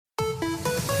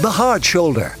The Hard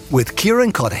Shoulder with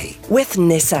Kieran Cuddihy with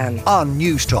Nissan on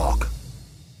Newstalk.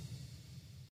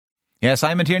 Yeah,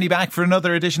 Simon Tierney back for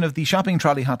another edition of the Shopping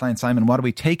Trolley Hotline. Simon, what are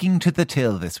we taking to the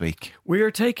till this week? We are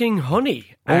taking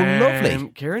honey. Oh, lovely.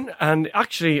 Kieran. And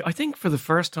actually, I think for the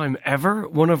first time ever,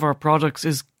 one of our products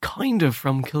is kind of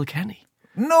from Kilkenny.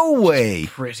 No way.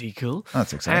 Pretty cool.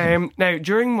 That's exciting. Now,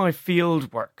 during my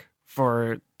field work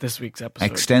for this week's episode,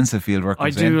 Extensive field work. I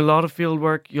do a lot of field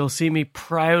work. You'll see me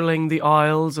prowling the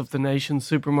aisles of the nation's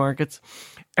supermarkets.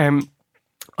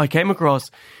 I came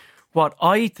across what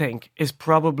I think is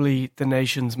probably the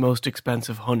nation's most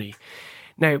expensive honey.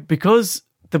 Now, because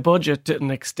the budget didn't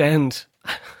extend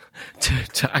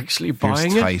to actually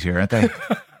buying tight here, aren't they?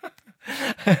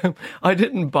 I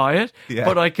didn't buy it,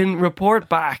 but I can report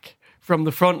back from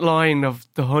the front line of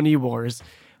the honey wars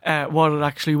what it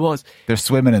actually was. They're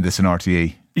swimming in this in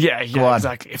RTE. Yeah,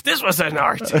 exactly. If this was an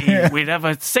RTE, we'd have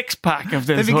a 6-pack of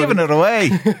this. They'd be giving it away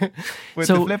with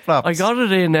the flip-flops. I got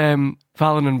it in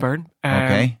Fallon and Byrne.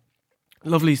 Okay.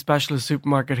 Lovely specialist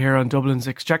supermarket here on Dublin's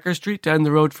Exchequer Street, down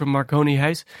the road from Marconi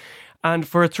House. And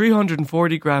for a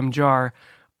 340-gram jar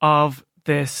of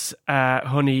this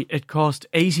honey, it cost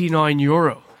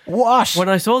 €89. What? When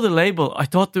I saw the label, I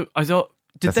thought, did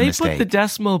That's they a put the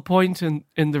decimal point in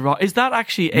the wrong? Is that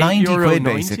actually €8.90?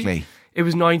 Basically. It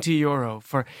was €90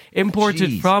 for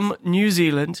imported from New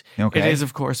Zealand. Okay. It is,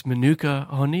 of course, Manuka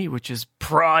honey, which is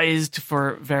prized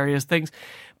for various things.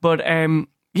 But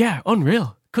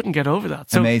unreal. Couldn't get over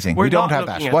that. So amazing. We don't have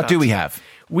that. What do we have?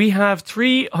 We have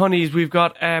 3 honeys. We've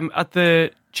got at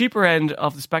the cheaper end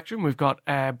of the spectrum, we've got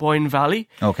Boyne Valley.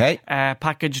 Okay.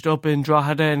 Packaged up in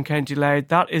Drogheda in County Louth.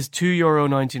 That is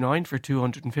 €2.99 for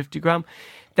 250 gram.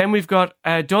 Then we've got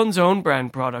Dunn's own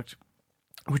brand product,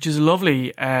 which is a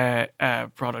lovely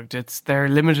product. It's their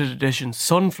limited edition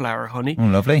sunflower honey. Oh,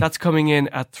 lovely. That's coming in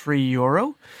at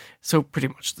 €3. So pretty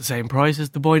much the same price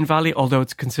as the Boyne Valley, although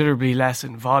it's considerably less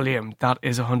in volume. That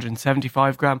is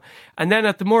 175 gram. And then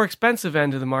at the more expensive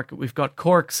end of the market, we've got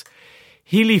Cork's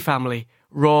Healy Family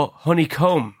Raw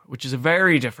Honeycomb, which is a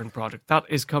very different product. That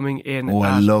is coming in at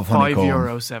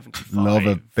 €5.75. Love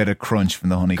a bit of crunch from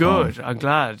the honeycomb. Good. I'm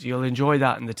glad. You'll enjoy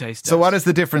that in the taste test. So what is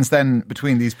the difference then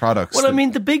between these products? Well, I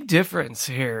mean, the big difference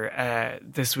here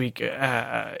this week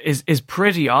is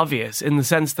pretty obvious in the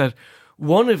sense that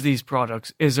one of these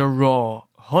products is a raw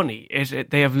honey.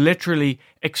 They have literally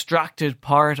extracted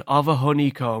part of a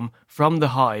honeycomb from the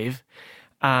hive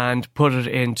and put it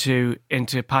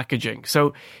into packaging.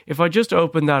 So if I just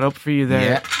open that up for you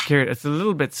there, Kieran, it's a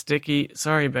little bit sticky.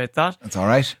 Sorry about that. That's all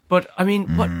right. But I mean,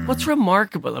 what's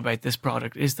remarkable about this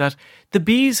product is that the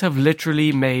bees have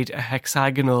literally made a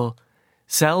hexagonal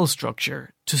cell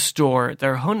structure to store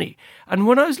their honey. And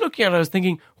when I was looking at it, I was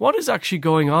thinking, what is actually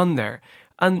going on there?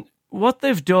 And what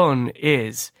they've done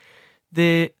is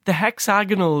the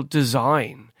hexagonal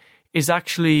design is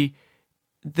actually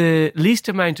the least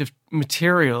amount of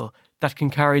material that can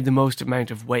carry the most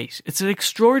amount of weight. It's an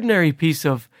extraordinary piece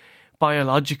of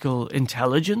biological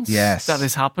intelligence that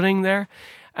is happening there.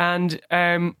 And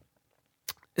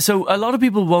so a lot of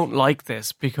people won't like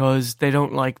this because they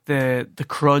don't like the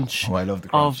crunch, I love the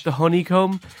crunch of the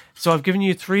honeycomb. So I've given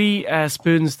you 3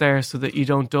 spoons there so that you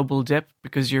don't double dip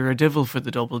because you're a devil for the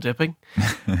double dipping.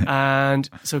 And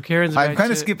so Kieran's I'm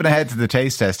kind of skipping ahead to the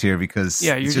taste test here because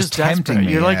you're it's just tempting desperate.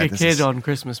 me. You're like a kid on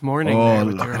Christmas morning there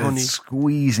with look your at honey. it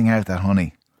squeezing out that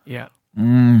honey. Yeah.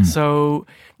 So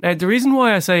now the reason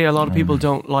why I say a lot of people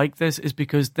don't like this is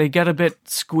because they get a bit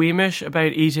squeamish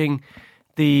about eating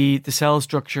the cell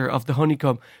structure of the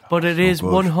honeycomb, but it is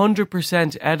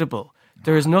 100% edible.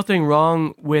 There is nothing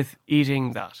wrong with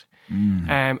eating that.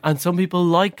 And some people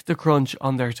like the crunch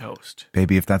on their toast.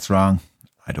 Baby, if that's wrong,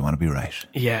 I don't want to be right.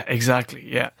 Yeah, exactly.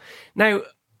 Yeah. Now,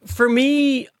 for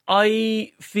me,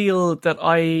 I feel that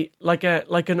I like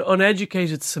an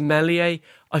uneducated sommelier.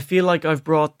 I feel like I've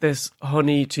brought this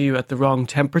honey to you at the wrong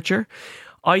temperature.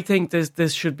 I think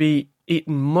this should be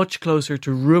eaten much closer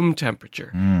to room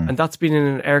temperature, and that's been in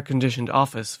an air-conditioned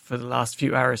office for the last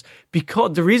few hours.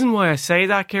 Because the reason why I say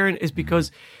that, Kieran, is because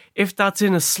if that's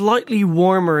in a slightly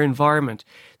warmer environment,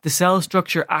 the cell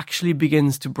structure actually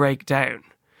begins to break down.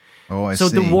 Oh, I see.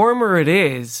 see. The warmer it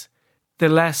is, the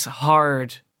less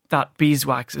hard that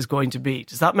beeswax is going to be.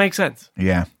 Does that make sense?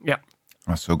 Yeah. Yeah.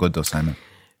 Oh, so good though, Simon.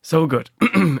 So good.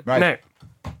 Right. Now,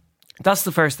 that's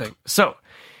the first thing. So,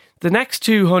 the next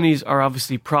 2 honeys are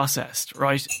obviously processed,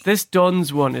 right? This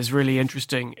Dunn's one is really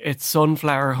interesting. It's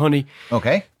sunflower honey.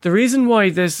 Okay. The reason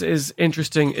why this is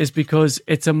interesting is because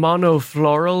it's a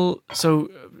monofloral.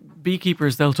 So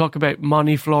beekeepers, they'll talk about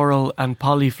monofloral and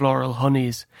polyfloral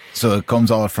honeys. So it comes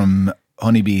all from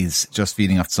honeybees just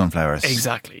feeding off sunflowers.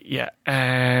 Exactly, yeah.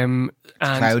 And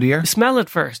cloudier. Smell it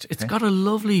first. It's got a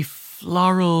lovely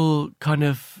floral kind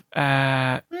of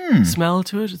smell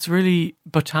to it. It's really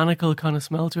botanical kind of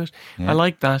smell to it. Yeah. I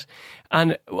like that.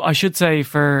 And I should say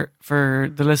for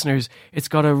the listeners, it's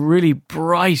got a really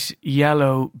bright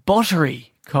yellow,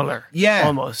 buttery colour. Yeah.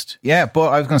 Almost. Yeah, but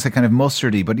I was going to say kind of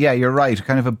mustardy, but yeah, you're right.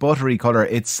 Kind of a buttery colour.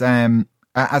 It's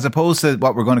as opposed to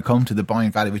what we're going to come to the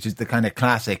Boyne Valley, which is the kind of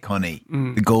classic honey,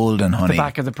 the golden honey. The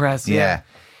back of the press. Yeah.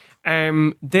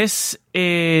 This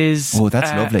is... Oh,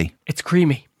 that's lovely. It's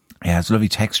creamy. Yeah, it's a lovely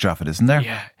texture of it, isn't there?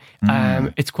 Yeah.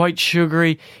 It's quite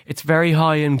sugary. It's very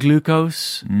high in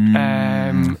glucose.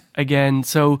 Again,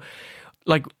 so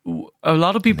like a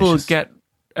lot of people get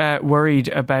worried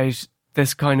about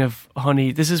this kind of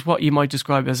honey. This is what you might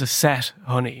describe as a set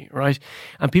honey, right?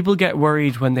 And people get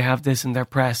worried when they have this in their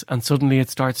press and suddenly it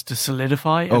starts to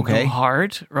solidify and go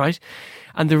hard, right?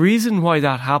 And the reason why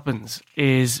that happens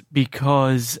is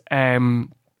because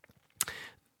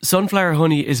sunflower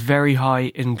honey is very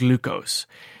high in glucose.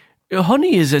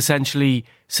 Honey is essentially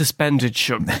suspended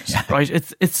sugars, right?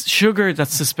 It's sugar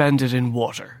that's suspended in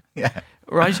water. Yeah.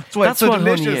 Right? That's what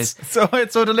honey is. So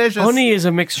it's so delicious. Honey is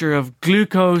a mixture of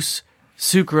glucose,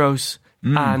 sucrose,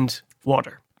 and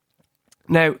water.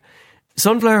 Now,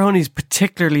 sunflower honey is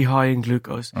particularly high in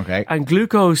glucose. Okay. And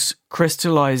glucose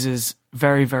crystallizes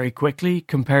very, very quickly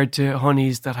compared to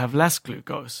honeys that have less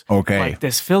glucose. Okay. Like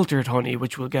this filtered honey,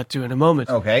 which we'll get to in a moment.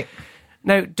 Okay.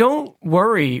 Now, don't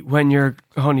worry when your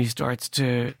honey starts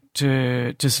to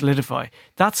solidify.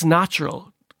 That's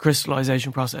natural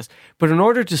crystallization process. But in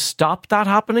order to stop that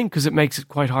happening, because it makes it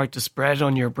quite hard to spread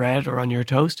on your bread or on your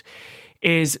toast,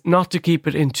 is not to keep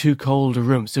it in too cold a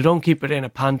room. So don't keep it in a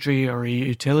pantry or a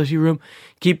utility room.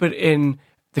 Keep it in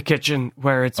the kitchen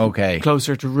where it's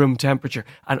closer to room temperature.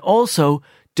 And also,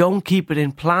 don't keep it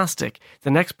in plastic. The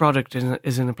next product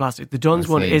is in a plastic. The Dunn's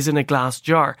one is in a glass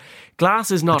jar. Glass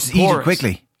is not porous. Eat it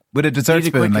quickly with a dessert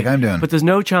spoon like I'm doing. But there's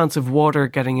no chance of water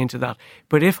getting into that.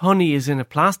 But if honey is in a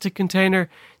plastic container,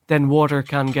 then water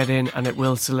can get in and it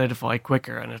will solidify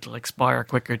quicker and it'll expire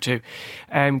quicker too.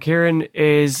 Kieran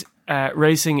is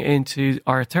racing into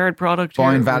our third product.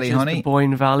 Boyne Valley honey. The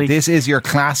Boyne Valley. This is your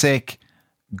classic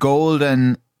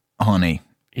golden honey.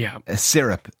 Yeah. A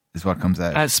syrup is what comes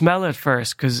out. Smell it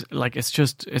first, because like it's.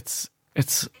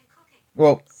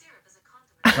 Well,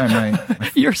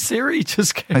 your Siri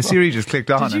just came my Siri just clicked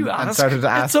on and started to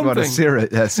ask what a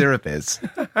syrup is.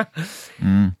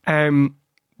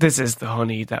 This is the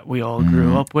honey that we all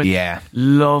grew up with. Yeah,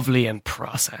 lovely and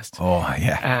processed. Oh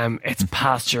yeah. It's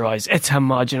pasteurized. It's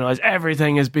homogenized.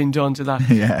 Everything has been done to that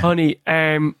honey.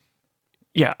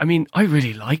 Yeah, I mean, I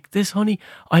really like this honey.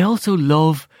 I also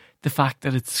love the fact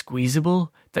that it's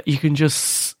squeezable, that you can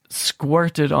just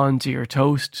squirt it onto your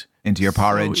toast. Into your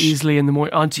porridge. So easily in the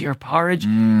morning, onto your porridge.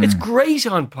 It's great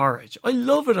on porridge. I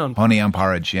love it on porridge. Honey on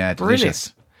porridge, yeah,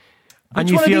 delicious. And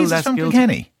you feel less guilty.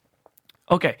 Kilkenny?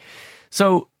 Okay,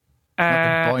 so...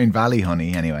 the Boyne Valley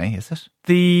honey anyway, is it?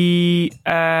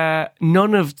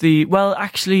 None of the... Well,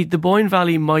 actually, the Boyne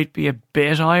Valley might be a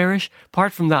bit Irish.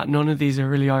 Apart from that, none of these are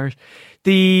really Irish.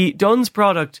 The Dunn's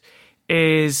product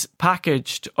is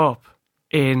packaged up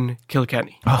in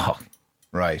Kilkenny. Oh,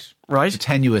 right. Right? A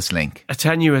tenuous link. A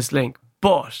tenuous link.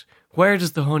 But where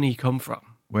does the honey come from?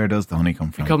 Where does the honey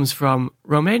come from? It comes from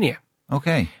Romania.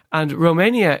 Okay. And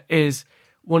Romania is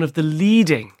one of the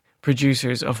leading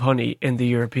producers of honey in the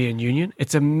European Union.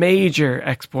 It's a major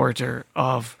exporter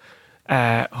of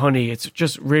honey. It's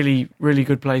just really, really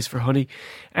good place for honey.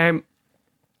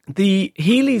 The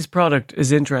Healy's product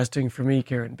is interesting for me,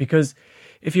 Kieran, because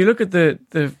if you look at the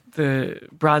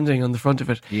branding on the front of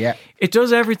it, it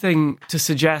does everything to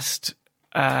suggest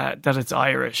that it's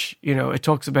Irish. You know, it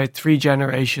talks about 3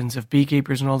 generations of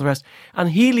beekeepers and all the rest.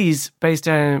 And Healy's, based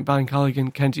down in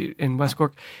Ballincollig, County in West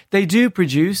Cork, they do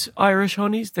produce Irish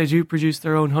honeys. They do produce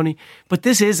their own honey. But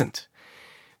this isn't,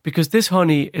 because this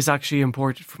honey is actually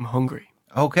imported from Hungary.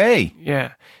 Okay.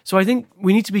 Yeah. So I think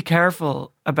we need to be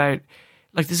careful about,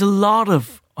 like, there's a lot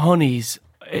of honeys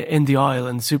in the aisle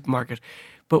in the supermarket,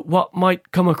 but what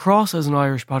might come across as an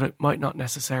Irish product might not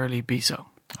necessarily be so.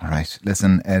 All right.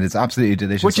 Listen, it is absolutely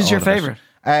delicious. Which is your favourite?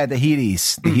 The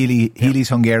Healy's. The Healy's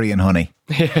Hungarian honey.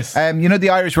 Yes. You know, the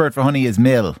Irish word for honey is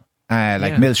mill.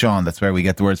 Milshawn, that's where we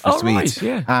get the words for sweet. Right,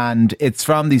 yeah. And it's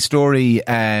from the story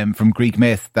from Greek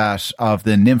myth that of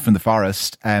the nymph from the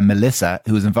forest, Melissa,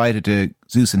 who was invited to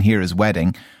Zeus and Hera's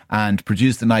wedding. and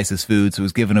produced the nicest food, so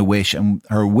was given a wish, and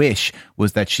her wish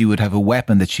was that she would have a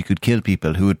weapon that she could kill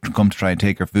people who would come to try and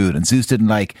take her food. And Zeus didn't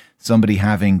like somebody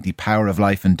having the power of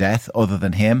life and death other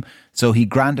than him, so he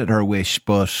granted her wish,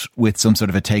 but with some sort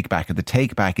of a take-back. And the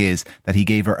take-back is that he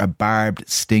gave her a barbed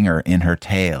stinger in her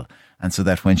tail, and so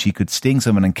that when she could sting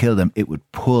someone and kill them, it would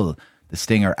pull the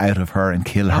stinger out of her and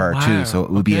kill her too. So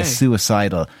it would be a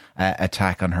suicidal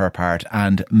attack on her part.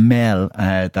 And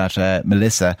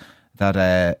Melissa,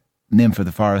 that nymph of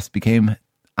the forest, became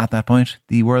at that point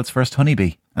the world's first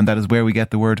honeybee, and that is where we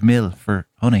get the word mill for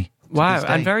honey. Wow,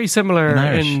 and very similar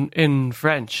in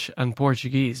French and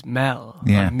Portuguese, mel,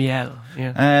 miel.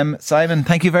 Yeah. Simon,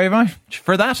 thank you very much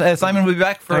for that. Simon will be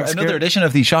back for another edition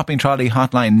of the Shopping Trolley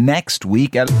Hotline next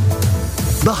week.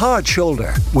 The Hard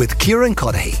Shoulder with Kieran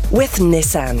Cuddihy. With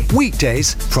Nissan.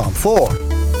 Weekdays from 4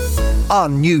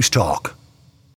 on Newstalk.